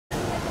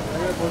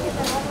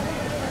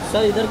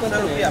Sir इधर करते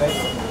हैं,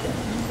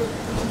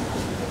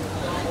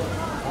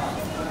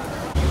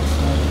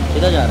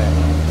 इधर जा रहा है।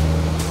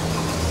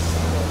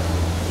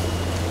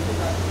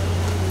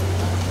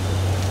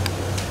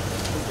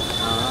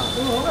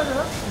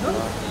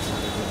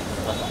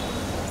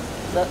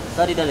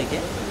 सर इधर देखिए,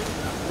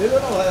 ले लो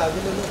ना भाई, आगे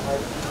ले लो भाई।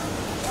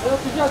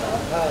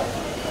 हाँ,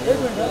 एक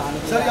मिनट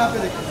सर, यहाँ पे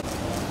देखिए।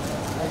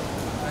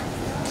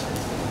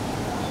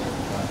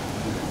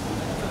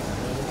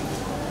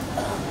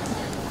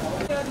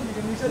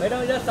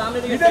 मैडम इधर सामने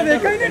देखिए, इधर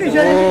देखा ही नहीं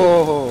निशा जी।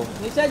 ओहो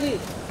निशा जी,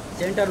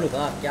 सेंटर लुक।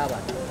 हाँ क्या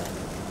बात है।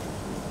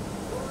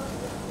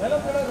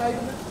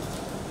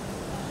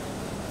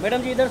 मैडम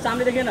जी इधर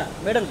सामने देखिए ना,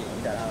 मैडम जी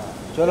इधर।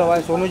 चलो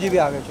भाई, सोनू जी भी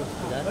आ गए। चलो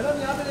मैडम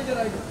यहाँ पे देखिए,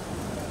 राइट।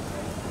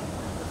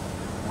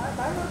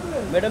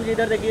 मैडम जी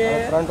इधर देखिए,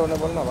 फ्रंट होने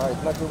बोलना भाई,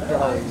 इतना चुप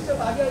खड़ा हो।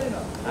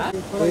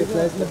 कोई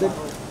फ्लैश में देख,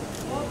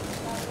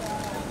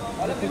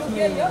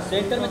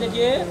 सेंटर में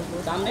देखिए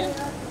सामने।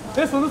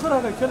 सोनू सर आ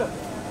गए। चलो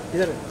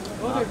इधर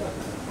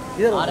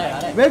इधर आ रहा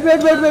है। Wait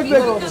wait wait wait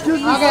wait,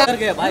 excuse me इधर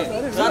गए भाई।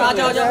 सर आ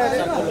जाओ, सर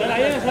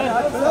आइए सर।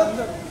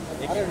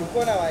 अरे रुको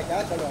ना भाई, क्या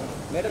चलो।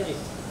 मैडम जी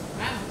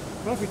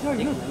थोड़ा पीछे हो ना।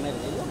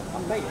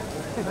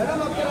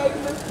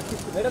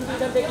 मैडम जी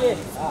इधर देखिए।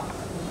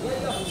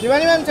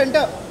 Shivani ma'am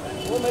centre.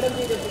 वो मैडम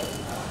जी देखिए,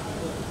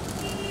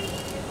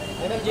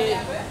 मैडम जी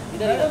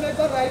इधर एक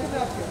बार राइट में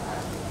आपके।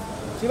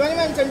 Shivani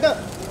ma'am centre.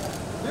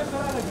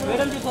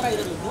 मैडम जी थोड़ा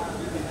इधर।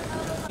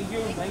 Thank you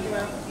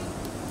ma'am.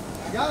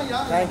 यहाँ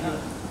थैंक यू।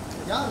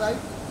 यहाँ राइट।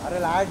 अरे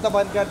लाइट तो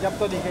बंद कर, जब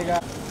तो दिखेगा।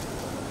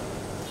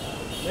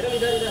 मैडम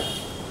इधर इधर।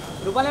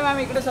 रुपाली मॅम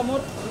इकडे समोर।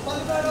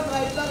 Rupali madam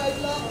राइटला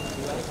राइटला।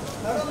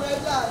 Madam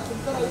राइटला,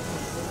 centre right.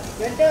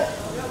 Centre.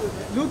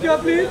 Look या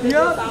please,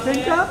 here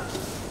centre.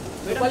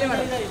 Rupali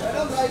madam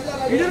madam राइटला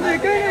right. इधर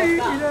देखा नहीं,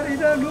 इधर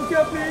इधर लुक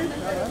या प्लीज।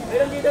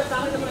 मैडम जी इधर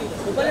सामने समोर।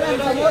 रुपाली मैम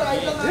समोर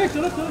राइटला।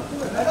 चलो चलो।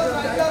 मैडम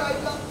राइटला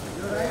राइटला।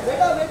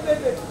 बेटा वेट वेट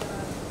वेट।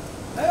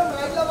 मैडम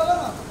राइटला बघा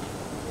ना।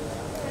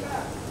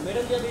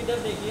 मैडम जी अभी इधर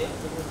देखिए।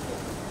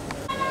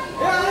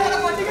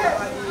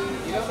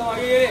 इधर तो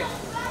आगे ये।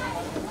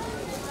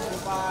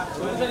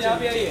 सर यहाँ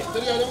पे आइए।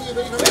 सर यहाँ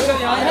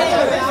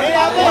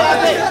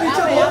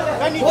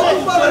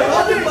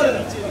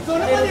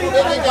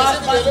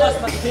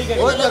ठीक है,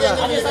 बहुत जगह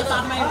है,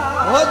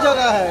 बहुत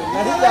जगह है,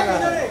 नहीं जगह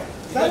है।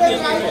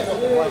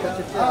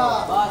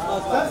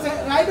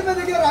 राइट में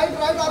देखिए, राइट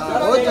राइट आपके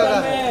बहुत जगह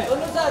है।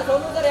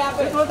 सोनू सर यहाँ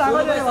पे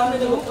सामने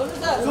देखो। सोनू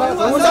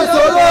सर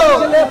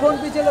सोलो फोन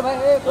पीछे ले भाई।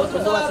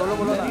 सोलो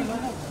बोलो ना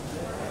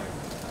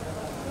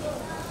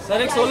सर,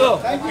 एक solo.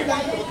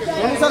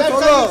 Sonu sir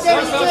solo.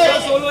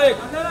 Solo एक।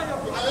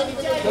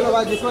 चलो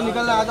भाई, जिसको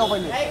निकलना आ जाओ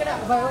पहले।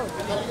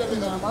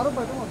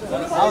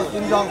 आओ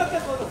तुम जाओ।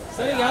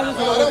 सर यहाँ से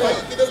सोलो।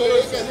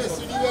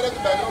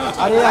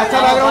 अरे अच्छा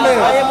बैकग्राउंड है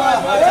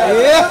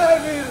ये।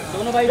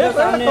 दोनों भाई इधर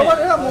सामने।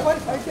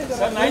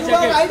 सर नाइट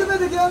चेक राइट में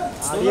देखिए।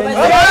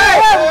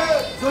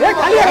 अरे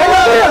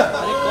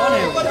कौन है?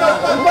 ऊपर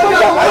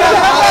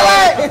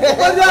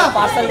जा।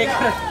 पार्सल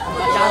लेकर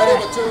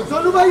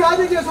सोनू भाई आ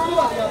देखिए, सोनू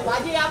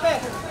भाई यहाँ पे।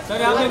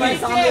 सर यहाँ पे भाई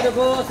सामने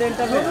देखो,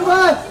 सेंटर में। सोनू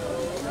भाई,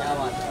 क्या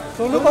बात है।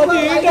 सोनू भाई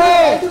हिट है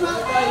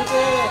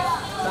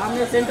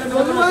सामने सेंटर में।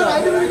 सोनू भाई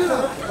राइट में देखिए ना।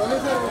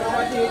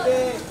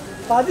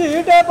 पाजी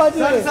हिट है पाजी।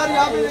 सर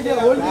यहाँ पे देखिए,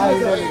 होल्ड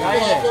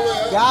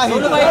क्या हिट है।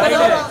 सोनू भाई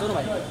सोनू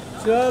भाई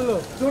चलो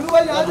सोनू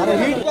भाई यहाँ पे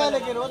हिट क्या है,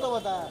 लेकिन वो तो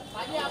बताया।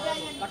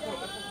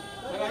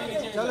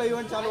 चलो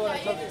इवेंट चालू हो रहा है।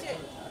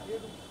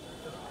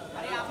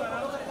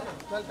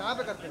 चल कहाँ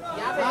पे करते हैं?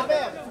 यहाँ पे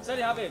सर,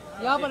 यहाँ पे आप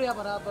यहाँ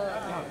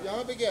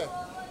पे क्या है?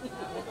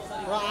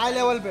 हाई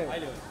लेवल पे।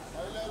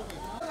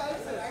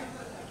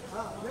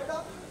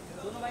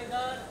 सोनू भाई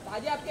इधर।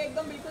 भाजी आपके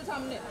एकदम बिल्कुल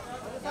सामने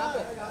यहाँ पे।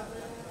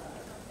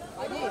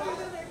 भाजी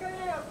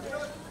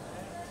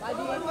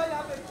भाजी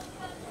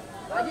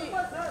भाजी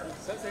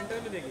सर सेंटर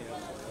में देखिए।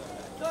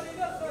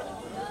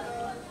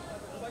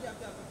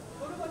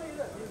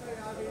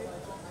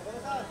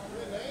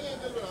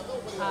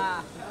 हाँ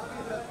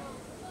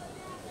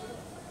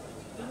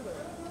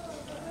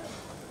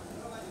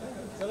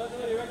चलो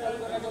इवेंट चालू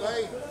कर रहे हैं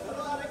भाई।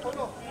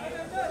 चलो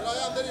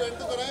अंदर इवेंट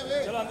तो कराएं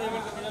भाई। चलो अंदर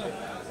इवेंट करके चलो।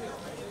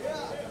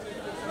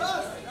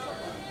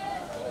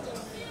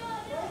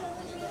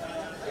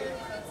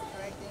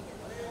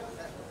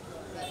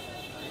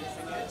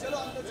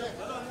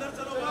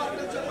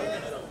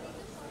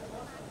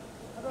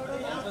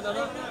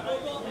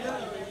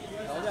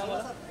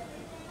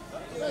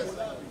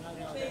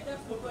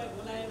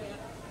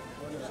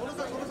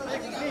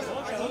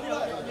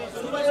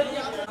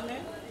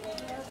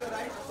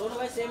 सोनू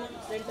भाई same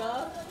centre.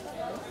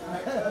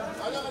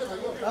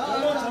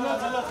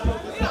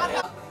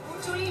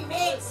 Truly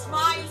makes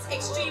smiles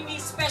extremely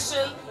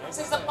special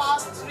since the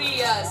past 3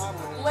 years.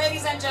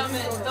 Ladies and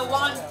gentlemen, the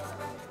one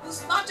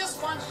who's not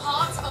just won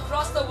hearts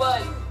across the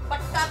world,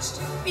 but touched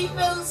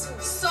people's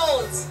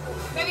souls.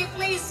 May we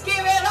please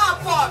give it up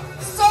for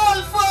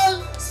soulful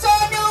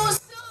Sonu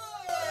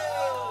Sood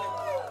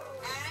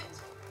and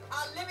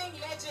our living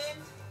legend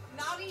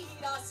Nari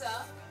Hirasa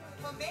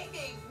for for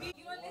making me.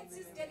 You know, let's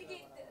just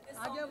dedicate this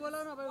song. आगे बोलो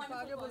ना भाई,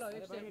 आगे बोलो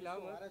एक से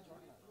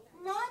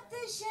मत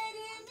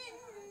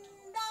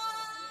शर्मिंदा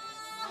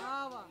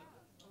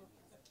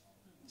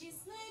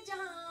जिसमें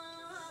जहां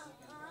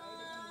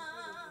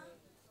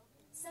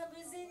सब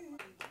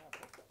जिंदा.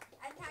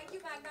 And thank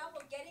you, Magna,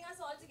 for getting us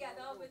all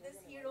together with this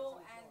hero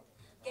and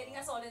getting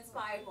us all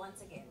inspired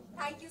once again.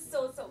 Thank you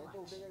so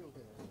much.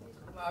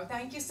 Wow,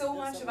 thank you so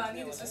much,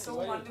 Shivani. This was so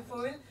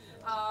wonderful.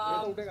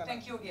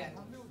 Thank you again.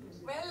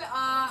 Well,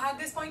 at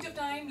this point of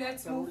time,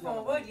 let's move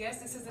forward.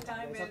 Yes, this is the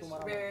time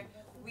where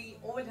we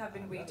all have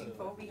been waiting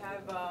for. We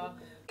have,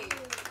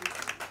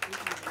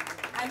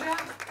 Andrea,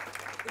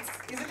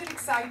 isn't it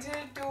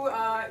excited to,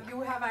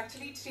 you have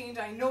actually changed.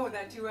 I know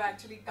that you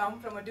actually come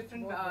from a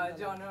different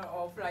genre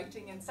of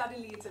writing and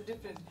suddenly it's a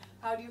different.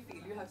 How do you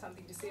feel? You have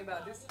something to say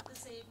about this? The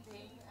same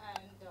thing,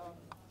 and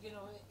you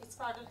know, it's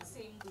part of the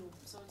same group,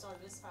 so it's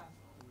always fun.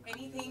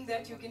 Anything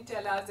that you can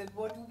tell us, that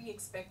what do we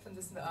expect from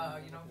this,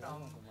 you know,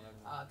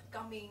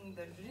 from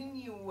the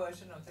renewed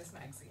version of this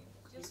magazine?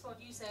 Just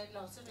what you said,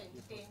 lots of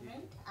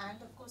entertainment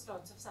and of course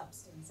lots of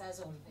substance, as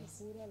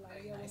always.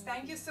 Very nice.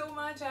 Thank you so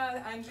much,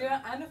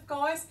 Andrea. And of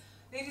course,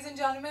 ladies and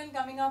gentlemen,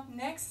 coming up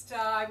next,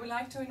 I would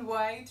like to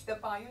invite the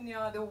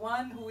pioneer, the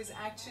one who is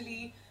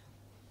actually,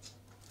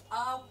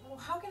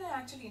 how can I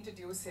actually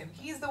introduce him?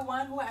 He's the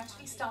one who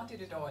actually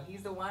started it all.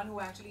 He's the one who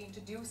actually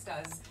introduced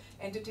us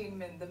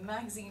entertainment, the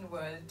magazine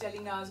world,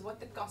 telling us what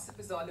the gossip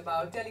is all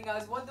about, telling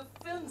us what the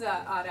films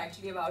are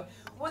actually about,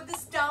 what the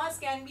stars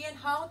can be and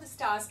how the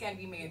stars can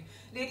be made.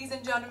 Ladies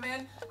and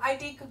gentlemen, I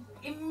take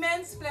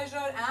immense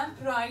pleasure and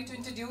pride to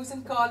introduce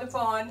and call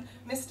upon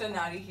Mr.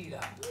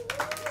 Narihira.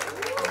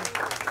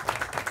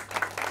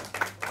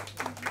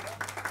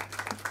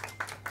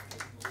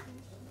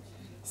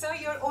 Sir,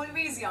 you're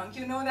always young.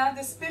 You know that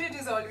the spirit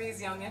is always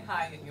young and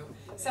high in you.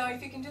 So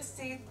if you can just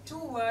say 2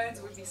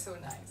 words, would be so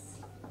nice.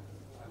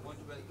 I want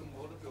to welcome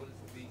all of you all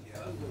for being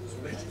here,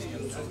 especially you,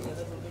 Sonu.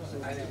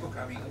 Thank you for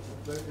coming. I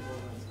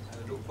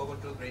look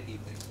forward to a great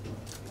evening.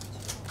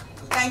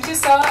 Thank you,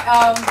 sir.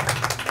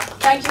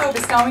 Thank you for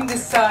bestowing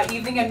this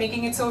evening and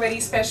making it so very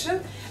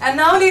special. And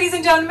now, ladies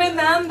and gentlemen,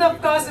 and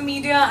of course the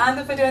media and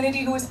the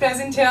fraternity who is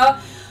present here,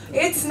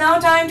 it's now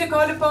time to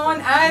call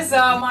upon, as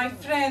my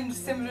friend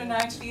Simran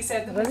actually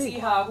said, the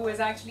Masiha, who has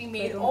actually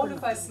made all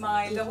of us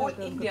smile, the whole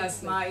India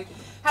smile,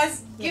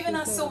 has given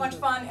us so much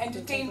fun,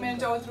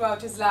 entertainment all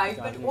throughout his life,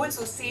 but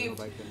also saved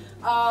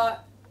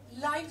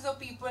lives of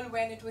people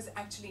when it was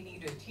actually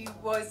needed. He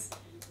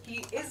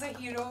is a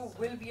hero,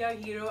 will be a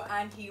hero,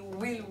 and he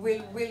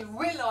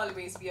will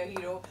always be a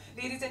hero.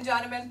 Ladies and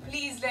gentlemen,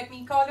 please let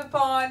me call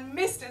upon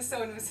Mr.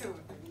 Sonu Sood.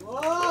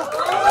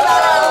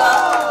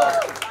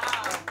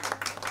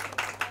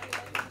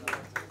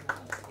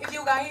 If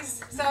you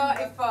guys, sir,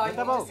 if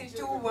you can say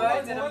 2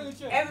 words, and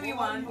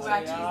everyone who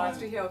actually wants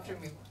to hear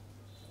from you.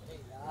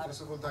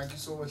 First of all, thank you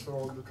so much for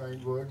all the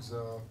kind words.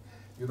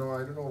 You know,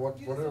 I don't know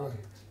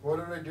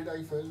whatever I did,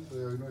 I felt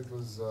you know, it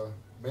was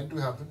meant to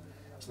happen.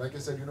 Like I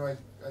said, you know,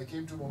 I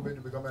came to Mumbai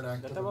to become an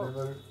actor, but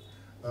never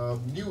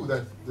knew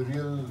that the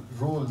real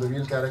role, the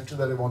real character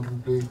that I wanted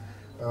to play,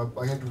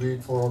 I had to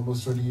wait for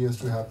almost 20 years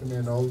to happen,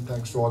 and all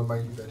thanks to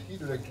Almighty that He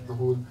directed the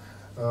whole,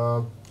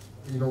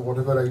 you know,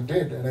 whatever I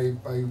did, and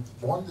I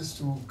want this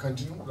to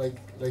continue. Like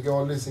I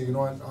always say, you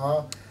know, in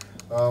our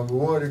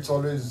word, it's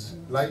always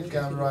light,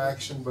 camera,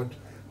 action, but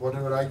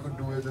whatever I could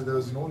do, whether there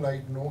was no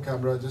light, no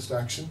camera, just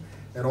action.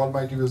 And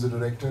Almighty was the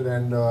director,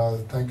 and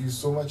thank you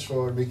so much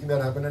for making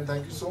that happen, and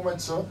thank you so much,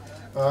 sir.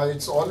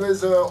 It's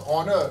always an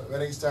honor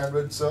when I stand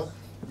with sir.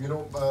 You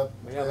know,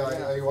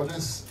 I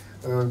always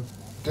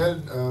tell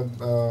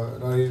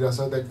Narihira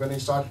sir that when I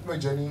started my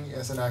journey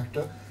as an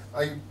actor,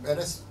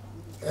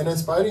 an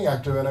aspiring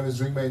actor, when I was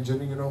doing my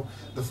engineering, you know,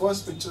 the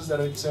first pictures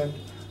that I'd sent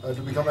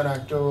to become an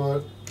actor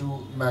were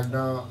to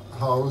Magna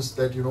House,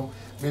 that, you know,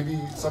 maybe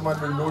someone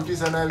will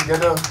notice and I'll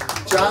get a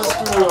chance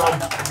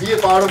to be a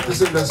part of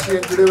this industry.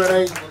 And today when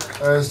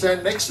I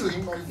stand next to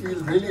him, I feel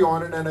really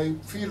honored, and I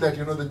feel that,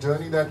 you know, the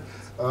journey that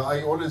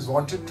I always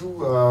wanted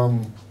to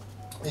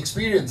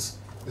experience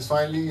is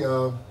finally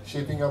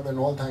shaping up, and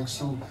all thanks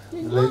to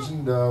the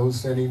legend who's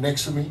standing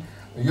next to me.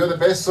 You're the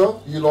best, sir.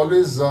 You'll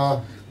always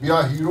be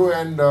our hero,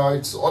 and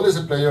it's always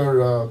a pleasure,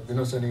 you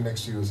know, standing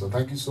next to you, sir.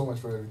 Thank you so much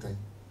for everything.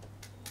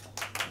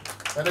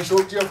 And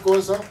Ashokji, of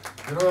course, sir.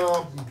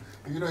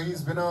 You know,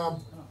 he's been a,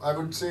 I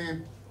would say,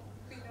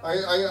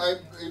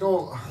 you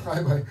know,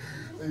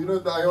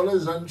 I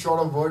always run short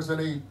of words when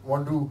I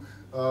want to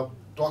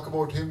talk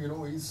about him. You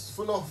know, he's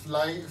full of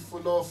life,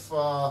 full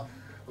of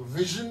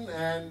vision,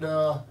 and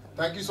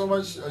thank you so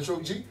much,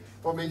 Ashokji,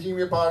 for making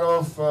me a part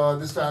of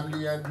this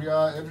family,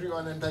 Andrea,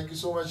 everyone, and thank you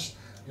so much.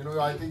 You know,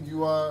 I think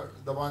you are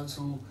the ones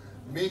who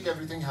make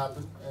everything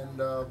happen,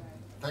 and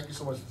thank you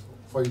so much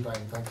for your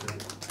time. Thank you.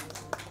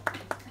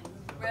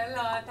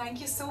 Well,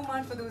 thank you so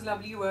much for those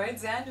lovely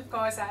words, and of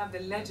course I have the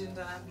legend,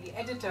 and I'm the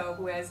editor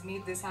who has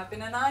made this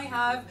happen, and I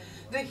have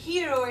the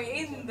hero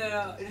in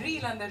the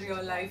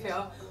real life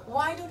here.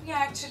 Why don't we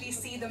actually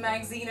see the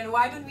magazine, and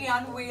why don't we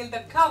unveil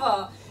the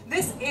cover?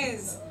 This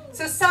is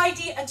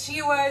Society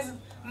Achievers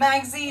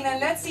magazine, and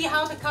let's see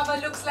how the cover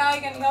looks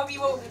like. And here we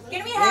go.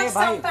 Can we have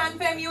some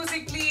fanfare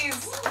music, please?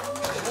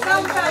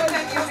 Some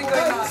fanfare music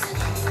going on.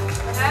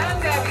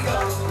 And there we go.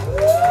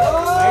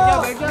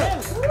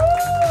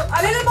 A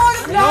little more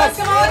applause,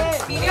 come on.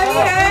 Media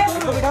bhi hai,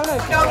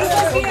 photographers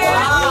bhi hai.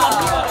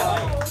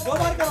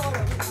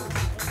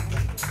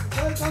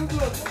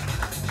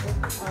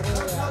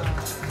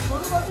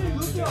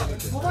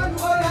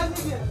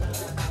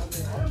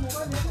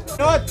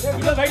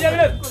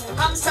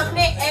 हम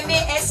सबने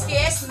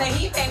MASKS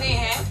नहीं पहने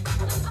हैं.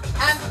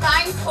 I'm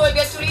thankful, we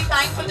are truly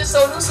thankful to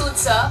Sonu Sood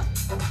sir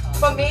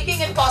for making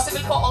it possible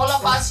for all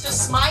of us to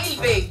smile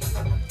big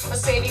for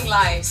saving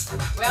lives.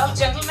 Well,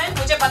 gentlemen,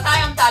 मुझे पता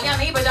है हम तालियां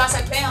नहीं बजा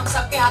सकते हैं, हम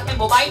सबके हाथ में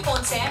मोबाइल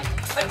फोन से हैं.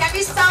 But can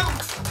we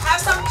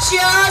have some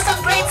cheers,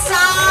 some great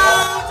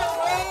sound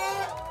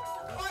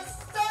for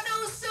Sonu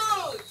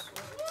Sood?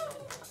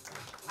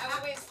 I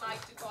always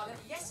like to call him.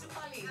 Yes,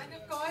 Rupali. And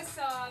of course,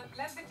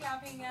 let the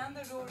clapping and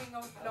the roaring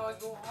of applause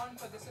go on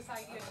for the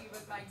Society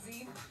Achievers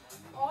magazine.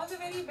 All the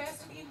very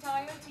best to the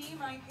entire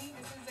team. I think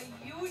this is a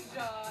huge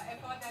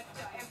effort that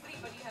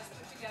everybody has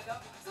put together.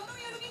 Sonu,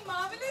 you're looking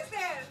marvelous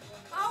there.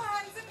 How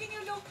handsome can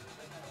you look?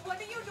 What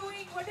are you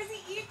doing? What does he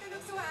eat to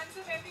look so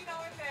handsome every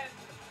now and then?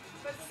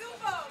 But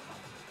superb.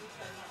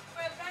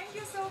 Well, thank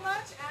you so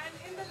much. And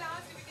in the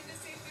last, if you can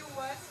just say a few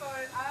words for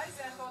us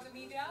and for the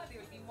media, they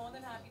will be more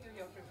than happy to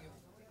hear from you.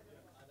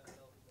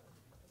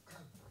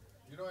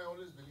 You know, I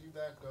always believe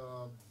that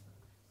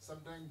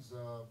sometimes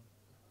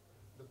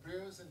the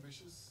prayers and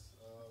wishes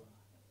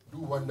do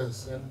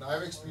wonders, and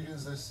I've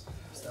experienced this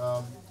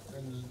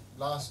in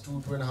last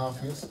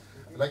 2.5 years.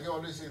 Like I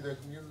always say that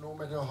no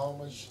matter how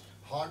much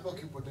hard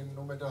work you put in,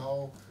 no matter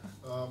how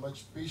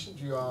much patient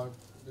you are,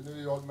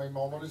 my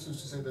mom always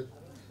used to say that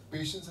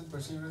patience and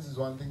perseverance is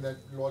one thing that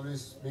will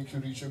always make you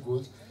reach your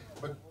goals.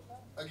 But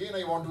again,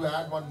 I want to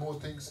add one more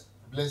thing: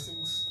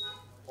 blessings.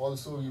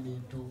 Also, you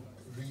need to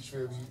reach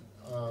where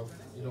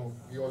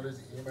we always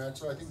aim at.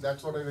 So I think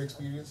that's what I've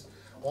experienced.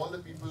 All the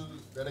people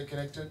that I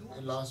connected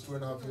in last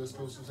 2.5 years,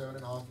 close to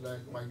 7.5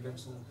 lakh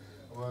migrants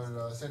who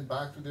were sent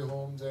back to their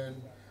homes, and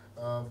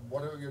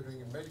whatever you're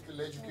doing in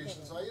medical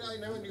education. So I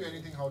never knew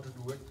anything how to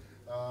do it.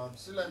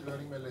 Still I'm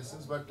learning my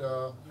lessons, but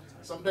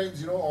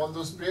sometimes all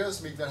those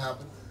prayers make that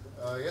happen.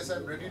 Yes,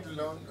 I'm ready to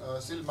learn,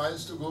 still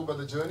miles to go, but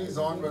the journey is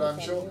on, but I'm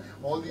sure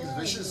all these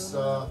wishes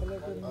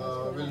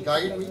will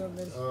guide me.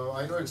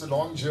 I know it's a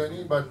long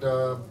journey, but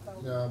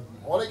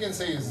all I can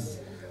say is,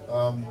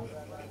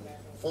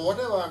 for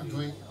whatever I'm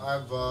doing,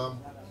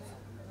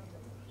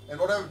 and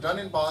what I've done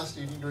in past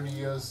 18-20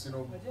 years,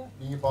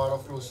 being a part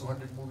of close to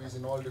 100 movies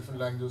in all different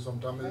languages, from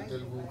Tamil,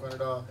 Telugu,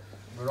 Kannada,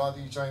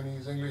 Marathi,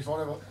 Chinese, English,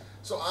 whatever.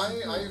 So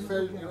I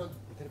felt,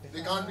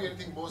 there can't be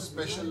anything more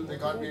special, there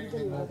can't be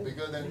anything more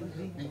bigger than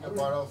being a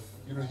part of,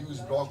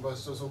 huge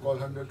blockbuster, so-called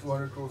 100,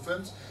 200 crore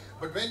films.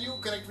 But when you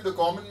connect with a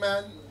common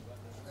man,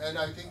 and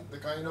I think the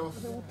kind of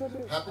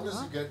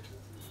happiness you get,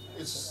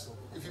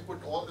 if you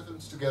put all the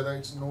films together,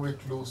 it's nowhere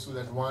close to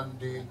that one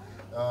day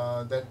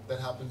that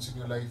happens in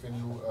your life, and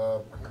you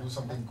do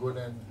something good,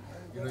 and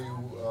you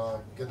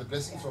get the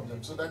blessings from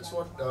them. So that's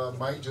what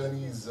my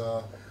journey is.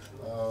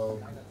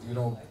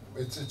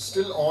 It's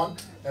still on,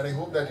 and I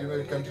hope that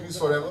it continues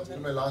forever till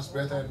my last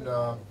breath. And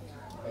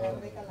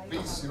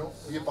please,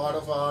 be a part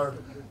of our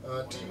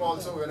team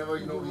also. Whenever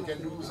we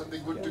can do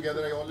something good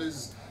together,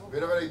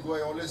 wherever I go,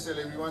 I always tell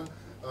everyone,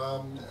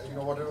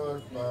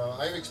 whatever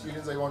I've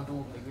experienced, I want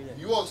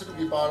you also to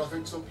be part of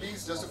it. So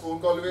please, just a phone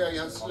call away.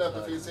 I still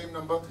have the same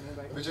number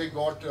which I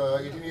got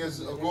 18 years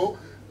ago.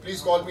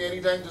 Please call me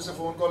anytime. Just a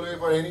phone call away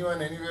for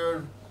anyone,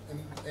 anywhere, in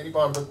any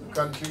part of the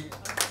country.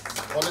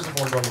 Always a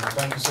phone call away.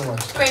 Thank you so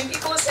much.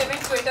 24/7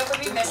 Twitter पर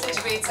भी message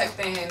भेज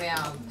सकते हैं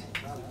आप.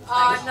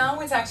 Now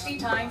it's actually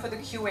time for the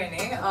Q&A.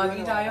 The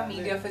entire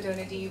media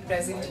fraternity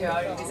present here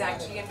is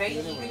actually and very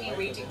eagerly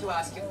waiting to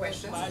ask you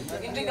questions.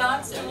 In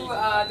regards to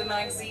the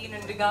magazine,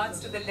 in regards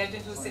to the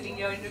legend who's sitting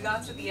here, in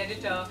regards to the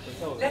editor,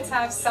 let's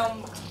have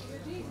some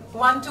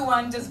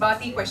one-to-one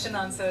Jazbati question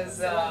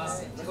answers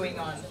going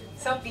on.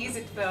 So please,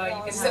 if you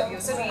can have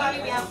your seat.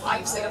 We have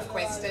 5 set of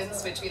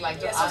questions which we like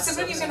to ask. So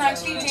Simran, you can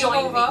actually take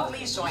over.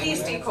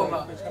 Please take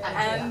over.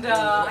 And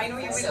I know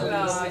you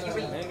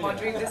will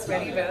moderate this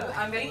very well.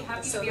 I'm very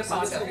happy to be a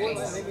part of it.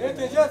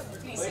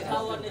 Please sit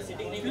down.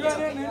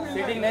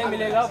 Sitting नहीं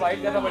मिलेगा,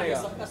 white करना पड़ेगा.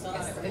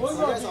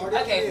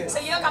 Okay, so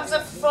here comes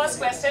the first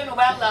question.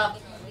 Well,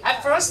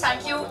 at first,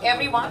 thank you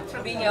everyone for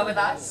being here with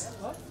us.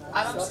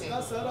 आराम से.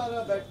 Sir आ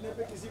रहा बैठने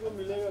पे किसी को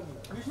मिलेगा नहीं.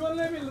 विजुअल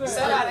नहीं मिल रहा है.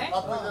 सर आ रहे हैं?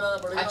 आपको इधर आना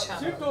पड़ेगा. अच्छा.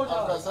 शिफ्ट हो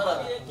जाओ. सर आ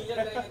रहा है.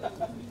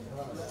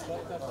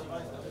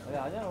 अरे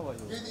आ जाओ भाई.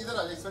 ये इधर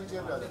आ, इस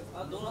चेयर पे आ जाओ.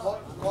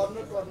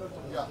 कॉर्नर.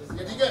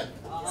 ये ठीक है?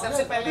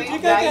 सबसे पहले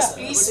guys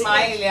please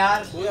smile यार.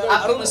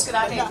 आपको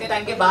मुस्कुराहटें इतने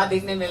टाइम के बाद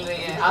देखने मिल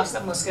रही हैं. आप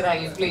सब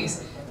मुस्कुराइए please.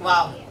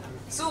 Wow.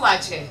 શું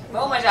વાત છે.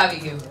 બહુ મજા આવી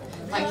ગયું.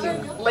 Thank you.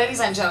 Ladies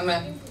and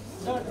gentlemen.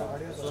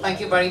 Thank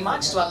you very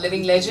much to our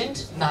living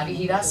legend, Nari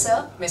Hira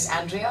sir, Miss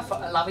Andrea, for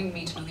allowing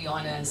me to do the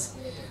honors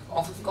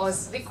of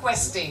course,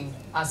 requesting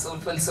our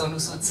soulful Sonu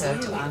Sood sir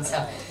to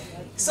answer.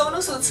 Sonu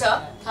Sood sir,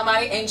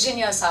 हमारे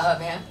engineer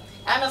साहब हैं.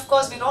 And of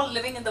course, we're all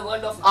living in the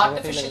world of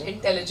artificial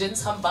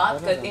intelligence. हम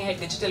बात करते हैं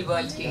digital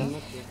world की.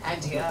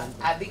 And here,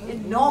 at the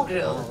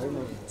inaugural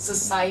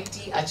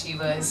Society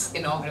Achievers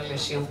inaugural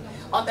issue,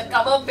 on the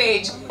cover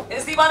page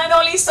is the one and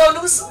only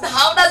Sonu Sood.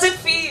 How does it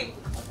feel?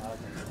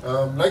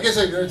 Like I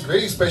said, it's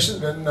very special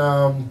when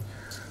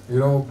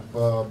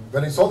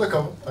when I saw the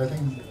cover. I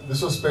think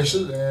this was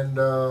special, and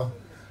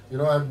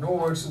I have no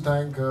words to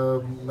thank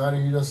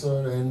Narihira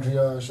sir,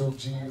 Andrea, Ashok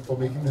ji for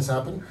making this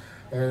happen,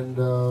 and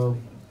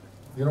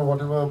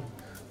whatever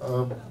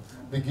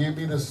they gave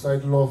me this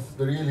title of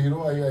the real hero,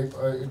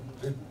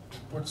 it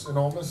puts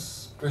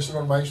enormous pressure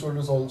on my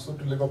shoulders also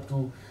to live up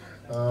to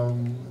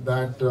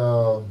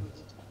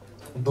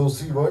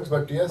those 3 words.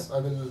 But yes, I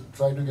will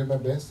try to give my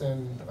best,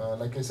 and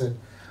like I said,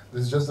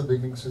 this is just the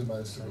beginning, still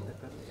miles to go.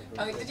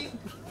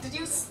 Did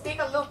you take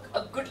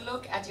a good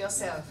look at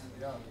yourself?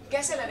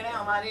 कैसे लग रहे हैं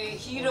हमारे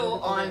hero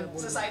on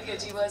Society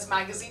Achievers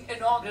magazine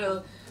inaugural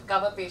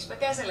cover page? पर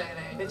कैसे लग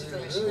रहे हैं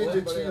digital issue?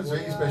 It feels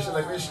very special.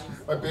 I wish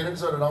my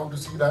parents were around to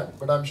see that,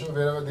 but I'm sure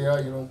wherever they are,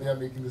 they are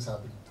making this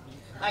happen.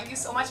 Thank you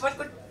so much. What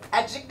could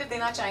adjective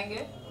देना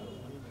चाहेंगे?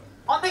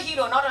 On the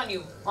hero, not on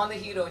you. On the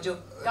hero जो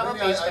cover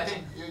page पर है. I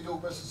think ये जो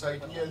ऊपर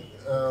society है,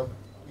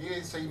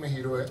 ये सही में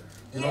hero है.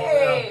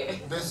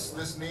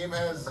 This name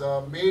has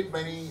made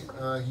many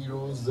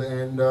heroes,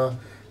 and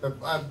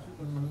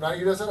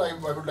Narihira sir, I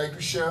would like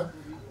to share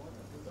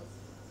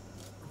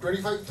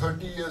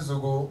 25-30 years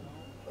ago,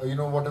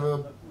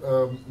 whatever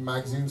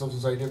magazines of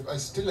society, I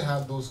still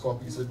have those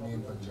copies with me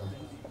in Punjab.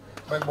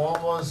 My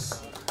mom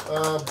was,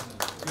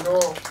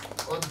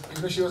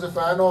 she was a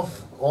fan of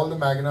all the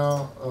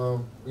Magna,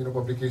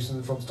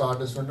 publications from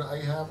Stardust. I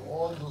have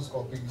all those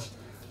copies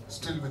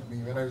still with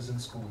me when I was in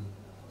school.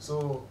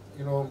 So,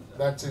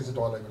 that says it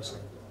all, I would say.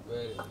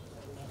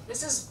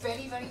 This is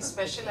very, very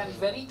special and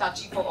very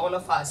touchy for all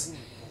of us.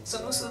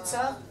 Sonu Sood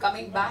sir,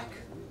 coming back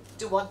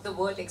to what the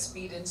world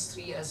experienced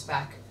 3 years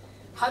back.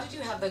 How did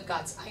you have the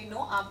guts? I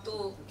know आप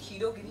तो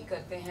हीरोगिरी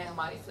करते हैं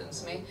हमारी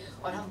films में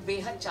और हम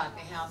बेहद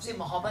चाहते हैं आपसे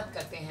मोहब्बत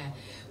करते हैं.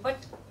 But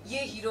ये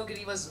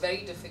हीरोगिरी was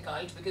very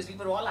difficult because we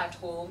were all at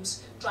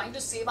homes trying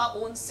to save our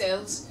own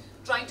selves,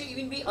 trying to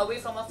even be away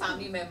from our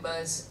family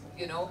members.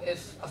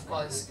 If of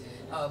course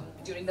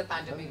during the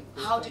pandemic.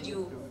 How did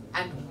you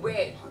and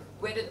where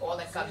did all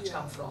that courage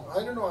come from?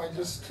 I don't know. I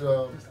just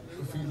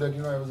feel that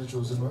I was a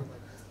chosen one.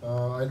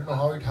 I don't know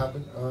how it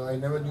happened. I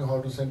never knew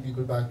how to send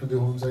people back to their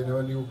homes. I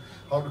never knew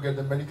how to get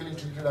them medically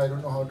treated. I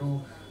don't know how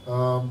to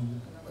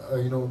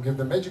give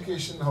them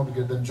education, how to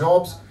get them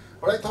jobs.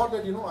 But I thought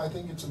that I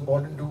think it's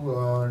important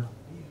to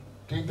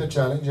take the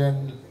challenge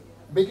and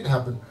make it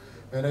happen.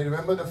 And I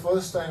remember the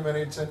first time when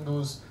I sent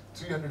those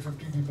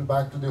 350 people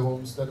back to their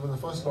homes. That was the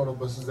first lot of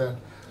buses that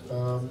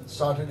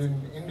started in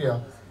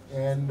India,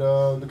 and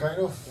the kind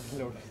of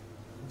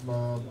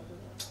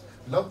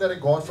love that I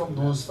got from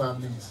those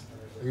families.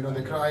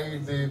 They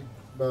cried,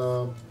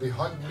 they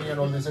hugged me, and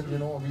all. They said,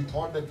 we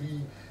thought that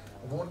we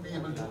won't be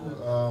able to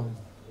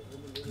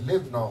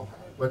live now,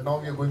 but now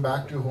we are going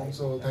back to your home.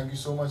 So thank you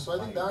so much. So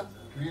I think that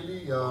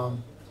really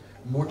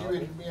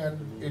motivated me,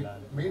 and it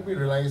made me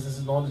realize this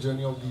is not the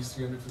journey of these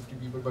 350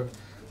 people, but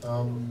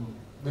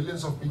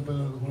millions of people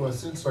who are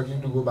still struggling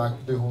to go back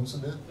to their homes. So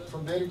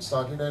from there it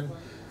started, and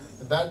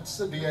that's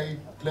the day I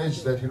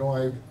pledged that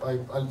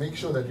I'll make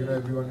sure that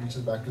everyone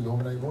reaches back to the home,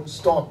 and I won't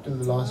stop till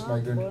the last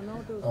migrant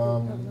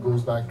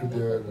goes back to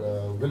their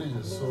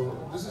villages. So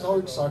this is how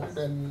it started,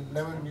 and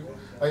never knew.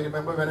 I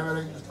remember whenever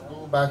I used to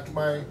go back to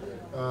my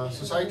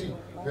society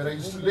where I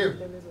used to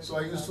live. So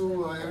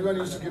everyone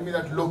used to give me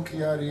that look,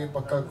 यार ये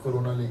पक्का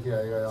corona लेके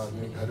आएगा यार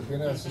मेरे घर पे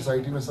ना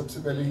सोसाइटी में सबसे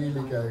पहले ये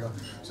लेके आएगा.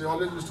 So I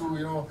always used to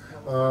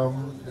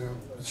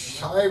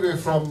shy away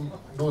from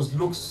those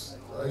looks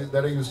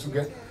that I used to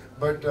get.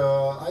 But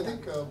I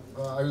think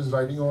I was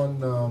riding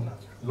on a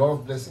lot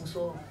of blessings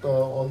from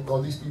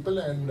all these people,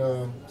 and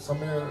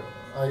somewhere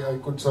I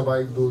could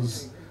survive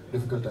those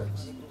difficult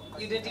times.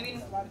 You didn't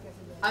even,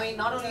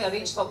 not only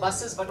arrange for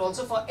buses but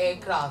also for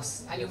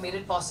aircrafts, and you made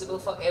it possible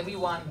for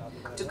everyone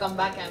to come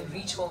back and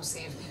reach home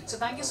safe. So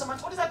thank you so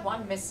much. What is that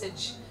one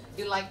message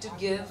you like to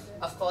give?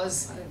 Of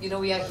course,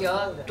 we are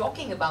here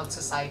talking about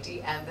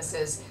society, and this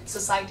is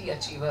Society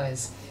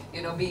Achievers,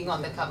 being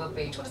on the cover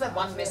page. What is that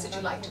one message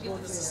you like to give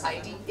to the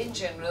society in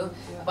general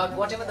about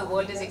whatever the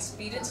world has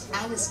experienced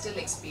and is still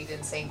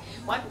experiencing?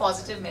 One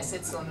positive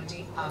message,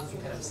 Sonuji, aapki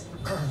taraf se.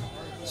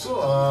 So,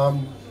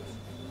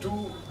 to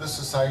the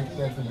society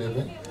that we live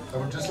in, I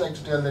would just like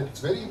to tell that it's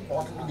very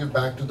important to give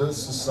back to the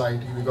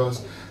society,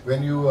 because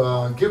when you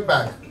give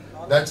back,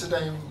 that's the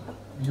time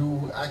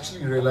you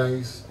actually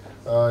realize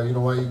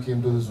why you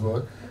came to this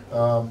world.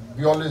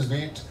 We always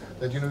wait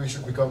that we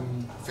should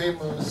become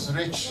famous,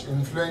 rich,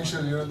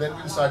 influential, then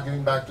we'll start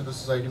giving back to the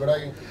society. But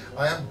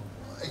I have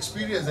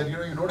experienced that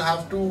you don't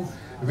have to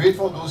wait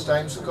for those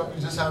times to come.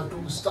 You just have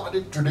to start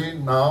it today,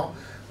 now.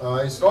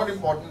 It's not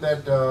important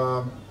that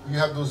you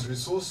have those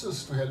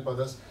resources to help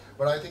others,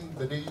 but I think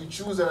the day you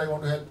choose that I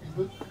want to help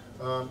people,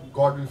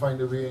 God will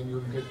find a way, and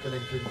you'll get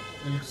connected.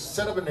 You'll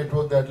set up a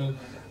network that will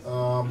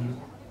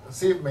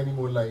save many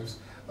more lives.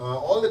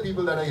 All the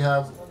people that I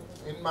have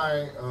in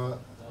my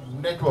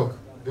network,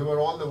 they were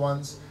all the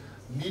ones,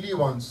 needy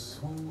ones,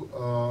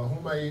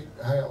 whom I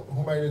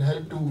didn't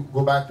help to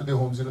go back to their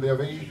homes. You know, they are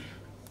very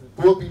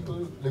poor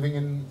people living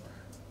in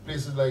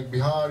places like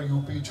Bihar,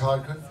 UP,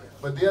 Jharkhand,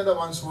 but they are the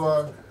ones who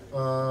are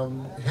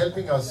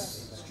helping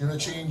us, you know,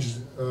 change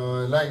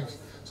lives.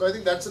 So I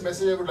think that's the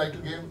message I would like to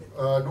give.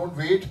 Don't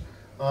wait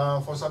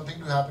for something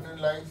to happen in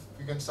life.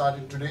 You can start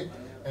it today.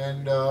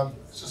 And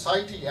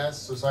society,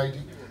 as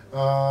society,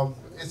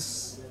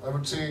 it's, I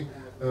would say,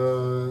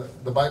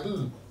 the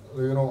Bible,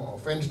 you know,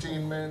 of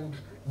entertainment,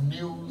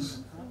 news,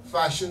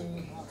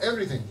 fashion,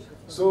 everything.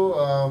 So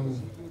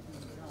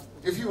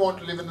if you want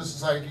to live in a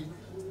society,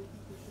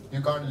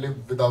 you can't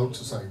live without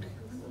society.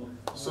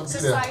 So be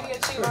there. Society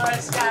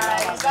achievers,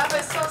 guys. That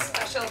was so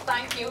special.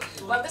 Thank you.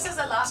 Well, this is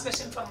the last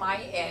question from my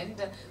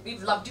end.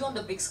 We've loved you on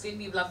the big screen.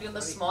 We've loved you on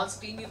the small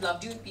screen. We've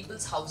loved you in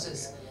people's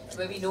houses,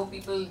 where we know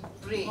people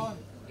pray,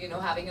 you know,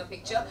 having a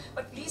picture.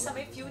 But please,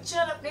 हमें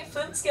future अपने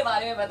films के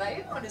बारे में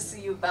बताइए. I want to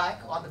see you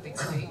back on the big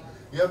screen.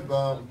 Yeah,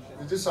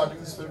 we're just starting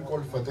this film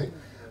called Fateh.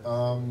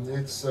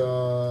 It's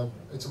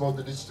about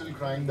the digital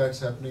crime that's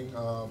happening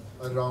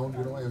around.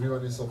 You know,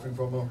 everyone is suffering,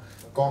 from a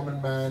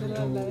common man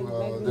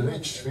to the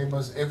rich,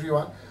 famous,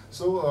 everyone.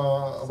 So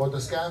about the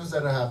scams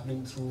that are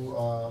happening through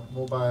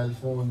mobile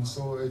phones.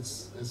 So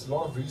it's a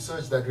lot of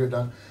research that we've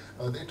done.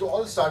 It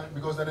all started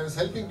because when I was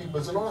helping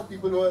people, so a lot of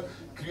people were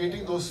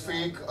creating those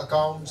fake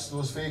accounts,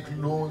 those fake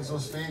loans,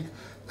 those fake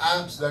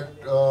apps that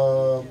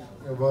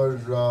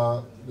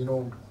were you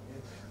know,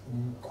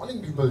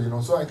 calling people, you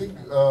know. So I think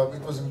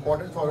it was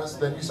important for us.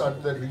 Then we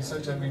started that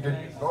research and we did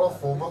a lot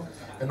of homework.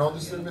 And now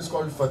this film is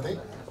called Fateh,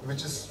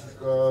 which is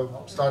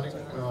starting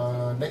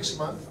next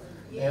month.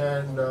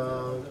 And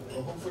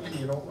hopefully,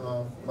 you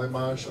know, by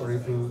March or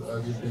April,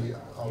 we'll be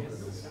out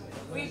with this.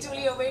 We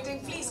truly are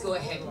waiting. Please go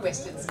ahead.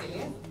 Questions के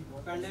लिए.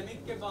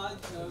 Pandemic के बाद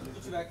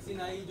कुछ vaccine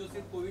आई जो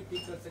सिर्फ Covid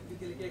ठीक कर सकती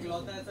थी, लेकिन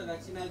इकलौता ऐसा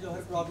वैक्सीन आया जो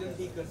हर प्रॉब्लम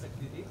ठीक कर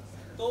सकती थी.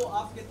 तो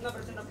आप कितना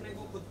 % अपने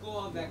को खुद को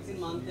आप वैक्सीन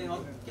मानते हैं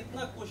और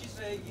कितना कोशिश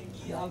रहेगी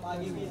कि आप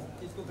आगे भी इस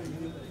चीज़ को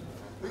कंटिन्यू करेंगे?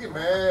 देखिए,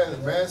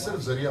 मैं सिर्फ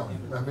जरिया हूँ.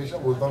 मैं हमेशा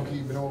बोलता हूँ कि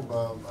you know,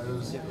 I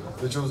was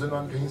the chosen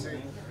one. कहीं से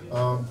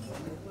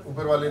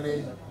ऊपर वाले ने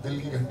दिल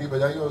की घंटी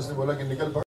बजाई और उसने बोला कि निकल पड़.